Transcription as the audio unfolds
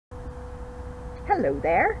Hello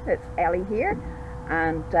there, it's Ellie here,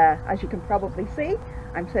 and as you can probably see,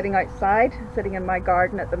 I'm sitting outside, sitting in my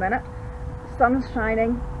garden at the minute. The sun's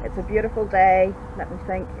shining, it's a beautiful day. Let me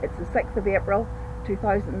think, it's the 6th of April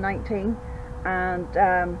 2019, and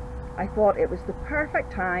I thought it was the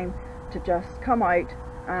perfect time to just come out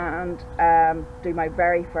and do my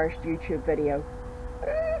very first YouTube video.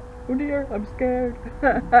 Oh dear, I'm scared.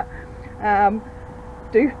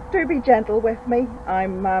 Do be gentle with me.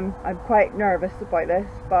 I'm quite nervous about this,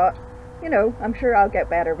 but you know, I'm sure I'll get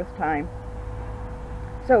better with time.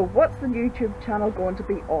 So what's the YouTube channel going to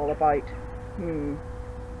be all about?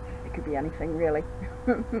 It could be anything really.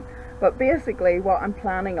 But basically what I'm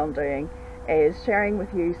planning on doing is sharing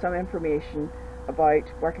with you some information about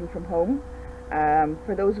working from home.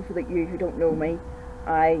 For those of you who don't know me,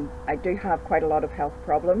 I do have quite a lot of health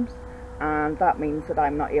problems, and that means that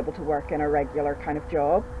I'm not able to work in a regular kind of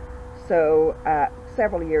job. So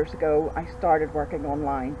several years ago I started working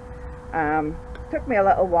online. Took me a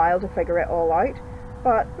little while to figure it all out,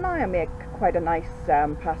 but now I make quite a nice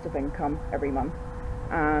passive income every month.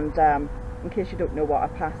 And in case you don't know what a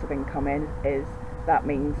passive income is, that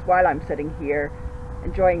means while I'm sitting here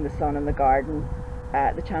enjoying the sun in the garden,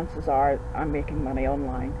 the chances are I'm making money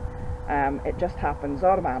online. It just happens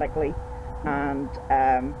automatically, and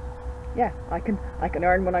yeah, I can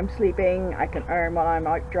earn when I'm sleeping, I can earn while I'm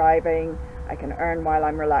out driving, I can earn while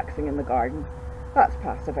I'm relaxing in the garden. That's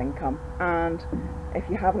passive income, and if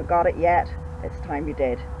you haven't got it yet, it's time you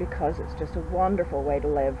did, because it's just a wonderful way to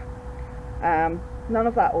live. None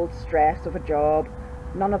of that old stress of a job,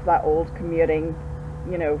 none of that old commuting,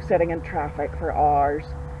 you know, sitting in traffic for hours,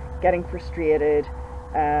 getting frustrated,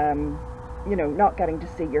 you know, not getting to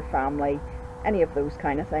see your family, any of those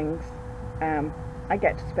kind of things. I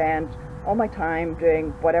get to spend all my time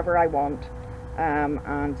doing whatever I want,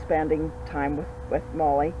 and spending time with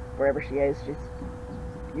Molly, wherever she is. She's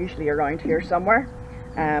usually around here somewhere.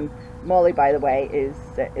 Molly, by the way,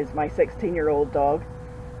 is my 16-year-old dog,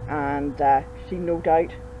 and she no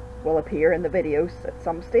doubt will appear in the videos at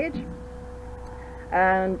some stage.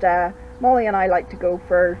 And Molly and I like to go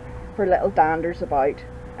for little danders about.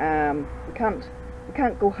 We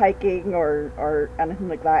can't go hiking or anything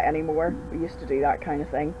like that anymore. We used to do that kind of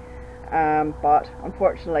thing, but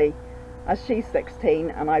unfortunately, as she's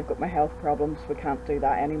 16 and I've got my health problems, we can't do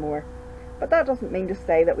that anymore. But that doesn't mean to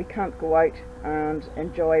say that we can't go out and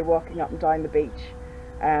enjoy walking up and down the beach,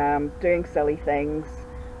 doing silly things.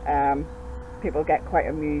 People get quite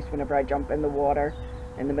amused whenever I jump in the water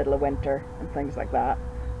in the middle of winter and things like that.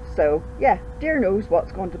 So yeah, dear knows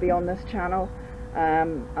what's going to be on this channel.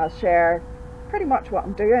 I'll share pretty much what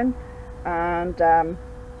I'm doing, and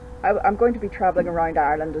I'm going to be travelling around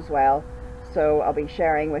Ireland as well, so I'll be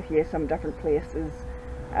sharing with you some different places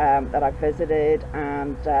that I've visited,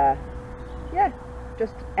 and yeah,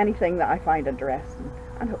 just anything that I find interesting,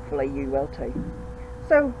 and hopefully you will too.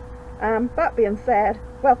 So that being said,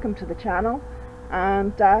 welcome to the channel,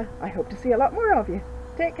 and I hope to see a lot more of you.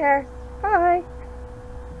 Take care. Bye.